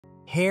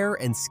Hair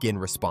and skin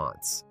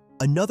response.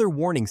 Another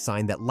warning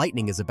sign that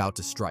lightning is about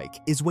to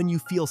strike is when you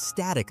feel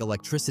static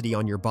electricity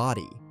on your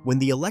body. When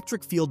the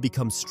electric field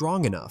becomes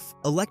strong enough,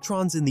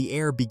 electrons in the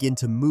air begin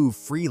to move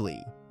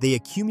freely. They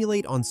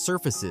accumulate on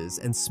surfaces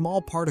and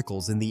small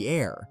particles in the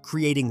air,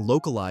 creating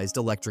localized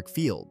electric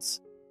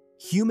fields.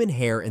 Human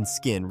hair and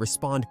skin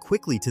respond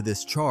quickly to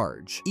this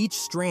charge. Each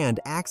strand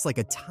acts like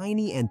a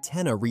tiny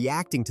antenna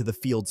reacting to the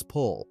field's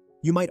pull.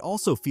 You might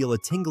also feel a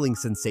tingling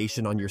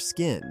sensation on your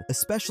skin,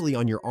 especially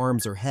on your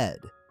arms or head.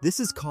 This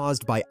is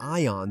caused by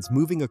ions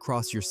moving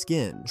across your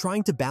skin,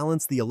 trying to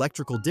balance the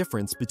electrical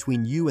difference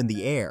between you and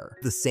the air,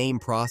 the same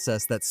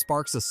process that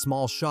sparks a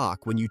small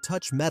shock when you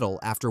touch metal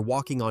after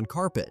walking on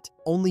carpet,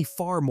 only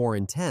far more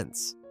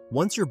intense.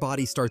 Once your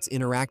body starts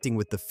interacting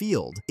with the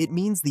field, it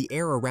means the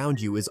air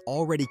around you is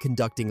already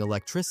conducting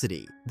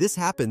electricity. This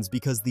happens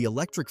because the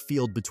electric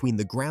field between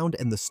the ground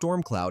and the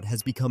storm cloud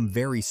has become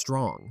very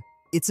strong.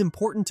 It's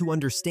important to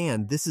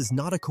understand this is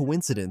not a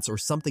coincidence or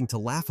something to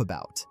laugh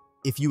about.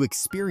 If you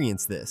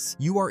experience this,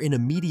 you are in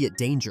immediate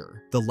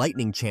danger. The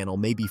lightning channel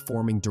may be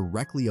forming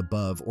directly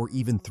above or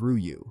even through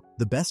you.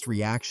 The best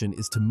reaction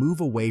is to move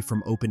away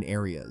from open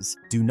areas.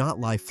 Do not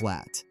lie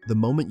flat. The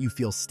moment you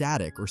feel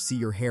static or see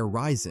your hair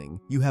rising,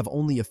 you have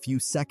only a few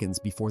seconds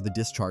before the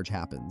discharge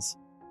happens.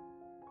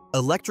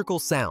 Electrical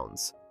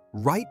sounds.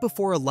 Right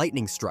before a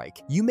lightning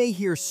strike, you may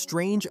hear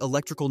strange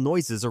electrical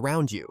noises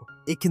around you.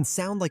 It can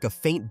sound like a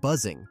faint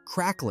buzzing,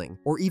 crackling,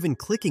 or even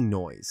clicking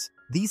noise.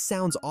 These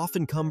sounds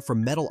often come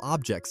from metal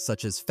objects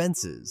such as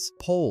fences,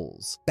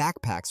 poles,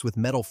 backpacks with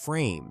metal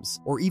frames,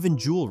 or even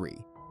jewelry.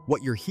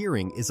 What you're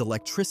hearing is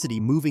electricity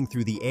moving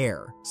through the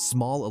air,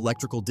 small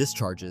electrical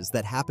discharges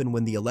that happen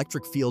when the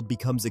electric field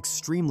becomes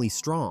extremely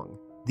strong.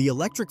 The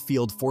electric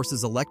field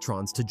forces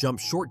electrons to jump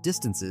short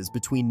distances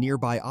between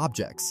nearby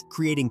objects,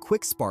 creating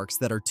quick sparks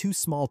that are too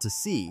small to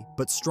see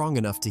but strong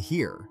enough to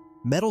hear.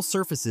 Metal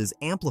surfaces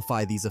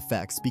amplify these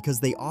effects because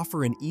they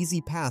offer an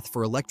easy path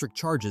for electric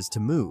charges to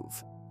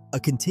move. A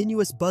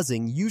continuous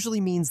buzzing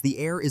usually means the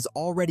air is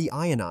already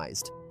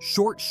ionized.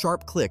 Short,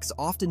 sharp clicks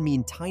often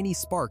mean tiny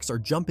sparks are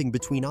jumping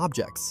between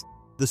objects.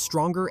 The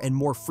stronger and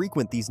more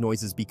frequent these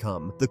noises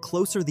become, the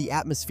closer the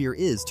atmosphere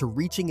is to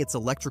reaching its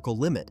electrical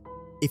limit.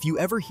 If you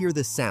ever hear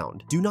this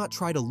sound, do not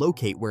try to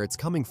locate where it's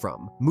coming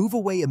from. Move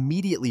away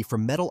immediately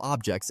from metal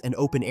objects and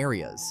open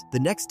areas. The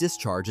next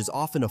discharge is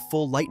often a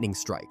full lightning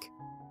strike.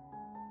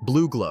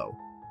 Blue glow.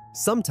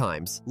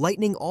 Sometimes,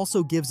 lightning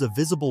also gives a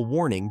visible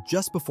warning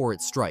just before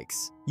it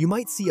strikes. You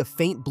might see a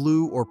faint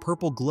blue or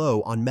purple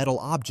glow on metal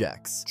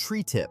objects,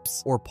 tree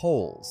tips, or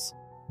poles.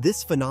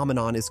 This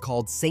phenomenon is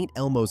called St.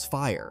 Elmo's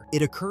fire.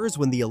 It occurs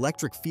when the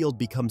electric field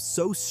becomes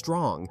so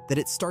strong that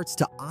it starts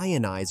to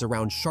ionize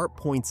around sharp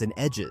points and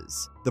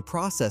edges. The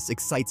process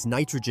excites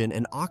nitrogen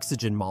and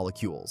oxygen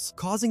molecules,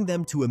 causing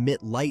them to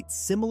emit light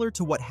similar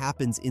to what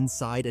happens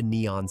inside a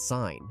neon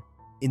sign.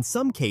 In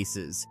some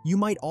cases, you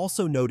might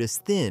also notice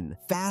thin,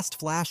 fast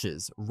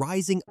flashes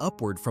rising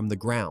upward from the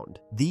ground.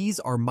 These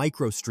are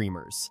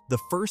microstreamers, the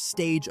first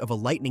stage of a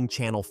lightning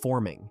channel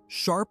forming.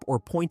 Sharp or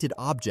pointed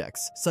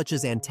objects, such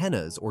as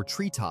antennas or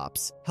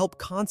treetops, help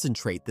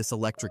concentrate this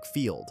electric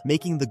field,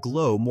 making the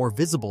glow more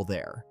visible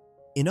there.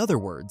 In other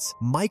words,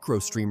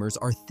 microstreamers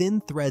are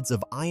thin threads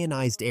of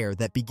ionized air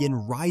that begin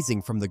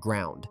rising from the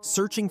ground,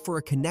 searching for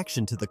a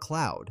connection to the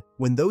cloud.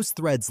 When those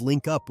threads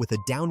link up with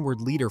a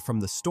downward leader from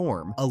the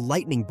storm, a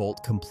lightning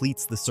bolt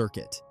completes the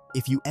circuit.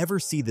 If you ever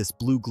see this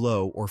blue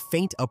glow or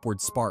faint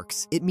upward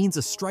sparks, it means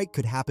a strike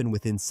could happen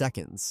within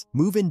seconds.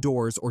 Move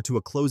indoors or to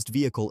a closed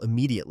vehicle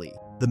immediately.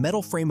 The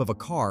metal frame of a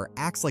car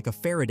acts like a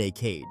Faraday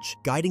cage,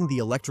 guiding the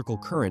electrical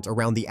current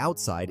around the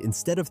outside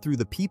instead of through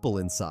the people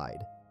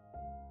inside.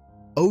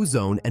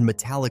 Ozone and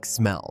metallic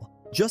smell.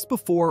 Just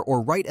before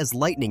or right as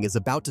lightning is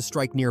about to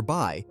strike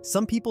nearby,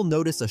 some people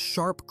notice a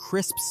sharp,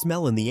 crisp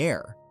smell in the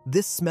air.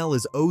 This smell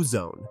is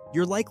ozone.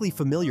 You're likely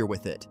familiar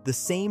with it, the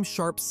same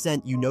sharp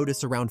scent you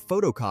notice around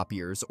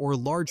photocopiers or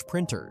large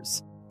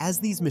printers. As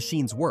these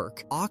machines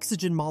work,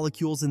 oxygen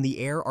molecules in the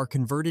air are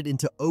converted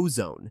into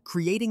ozone,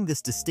 creating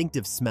this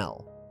distinctive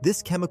smell.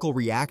 This chemical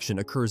reaction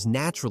occurs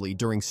naturally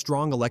during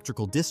strong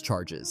electrical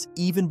discharges,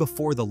 even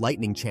before the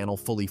lightning channel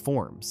fully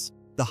forms.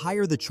 The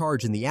higher the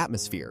charge in the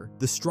atmosphere,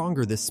 the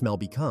stronger this smell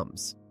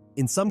becomes.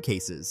 In some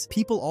cases,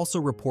 people also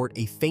report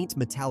a faint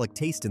metallic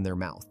taste in their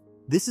mouth.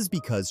 This is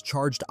because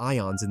charged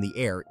ions in the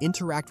air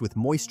interact with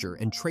moisture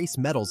and trace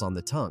metals on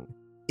the tongue.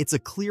 It's a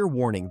clear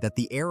warning that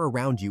the air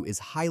around you is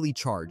highly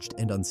charged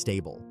and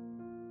unstable.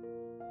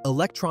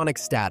 Electronic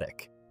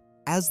static.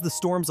 As the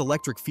storm's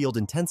electric field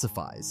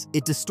intensifies,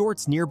 it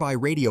distorts nearby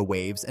radio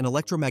waves and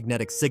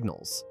electromagnetic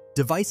signals.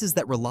 Devices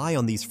that rely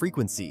on these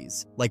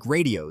frequencies, like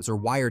radios or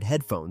wired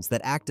headphones that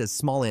act as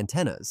small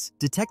antennas,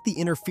 detect the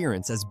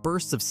interference as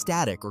bursts of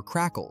static or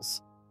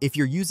crackles. If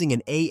you're using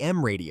an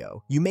AM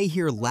radio, you may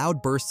hear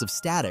loud bursts of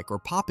static or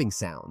popping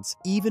sounds,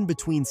 even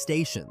between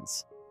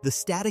stations. The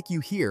static you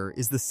hear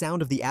is the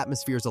sound of the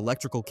atmosphere's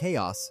electrical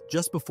chaos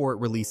just before it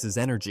releases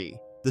energy.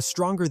 The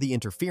stronger the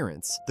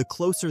interference, the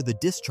closer the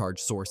discharge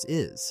source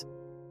is.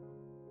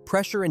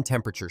 Pressure and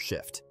temperature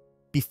shift.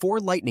 Before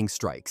lightning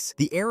strikes,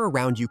 the air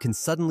around you can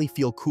suddenly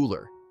feel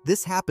cooler.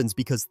 This happens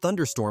because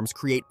thunderstorms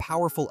create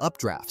powerful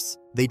updrafts.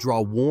 They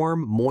draw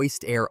warm,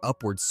 moist air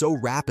upward so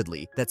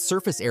rapidly that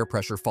surface air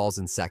pressure falls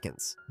in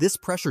seconds. This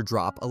pressure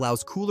drop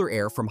allows cooler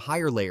air from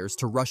higher layers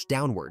to rush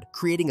downward,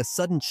 creating a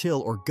sudden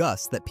chill or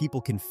gust that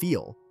people can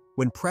feel.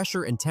 When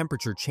pressure and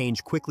temperature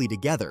change quickly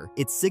together,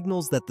 it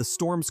signals that the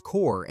storm's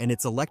core and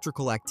its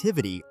electrical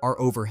activity are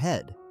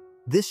overhead.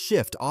 This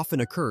shift often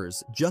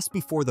occurs just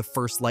before the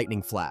first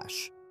lightning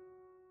flash.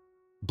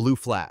 Blue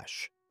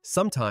flash.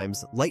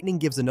 Sometimes, lightning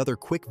gives another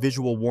quick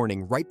visual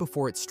warning right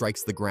before it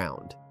strikes the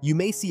ground. You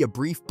may see a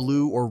brief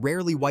blue or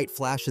rarely white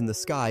flash in the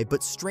sky,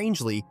 but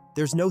strangely,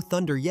 there's no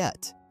thunder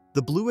yet.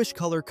 The bluish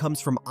color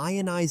comes from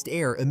ionized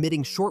air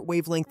emitting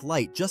short-wavelength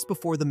light just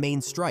before the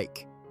main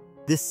strike.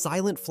 This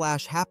silent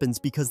flash happens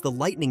because the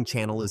lightning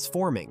channel is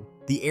forming.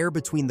 The air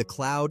between the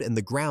cloud and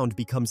the ground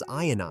becomes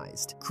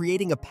ionized,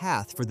 creating a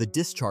path for the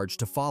discharge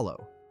to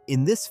follow.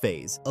 In this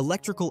phase,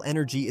 electrical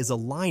energy is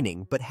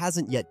aligning but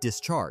hasn't yet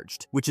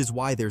discharged, which is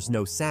why there's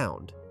no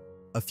sound.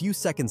 A few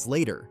seconds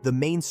later, the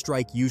main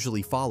strike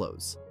usually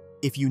follows.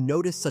 If you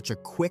notice such a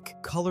quick,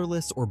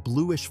 colorless, or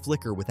bluish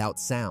flicker without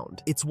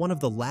sound, it's one of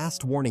the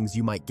last warnings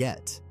you might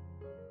get.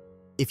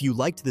 If you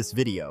liked this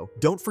video,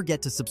 don't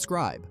forget to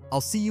subscribe.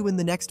 I'll see you in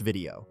the next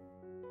video.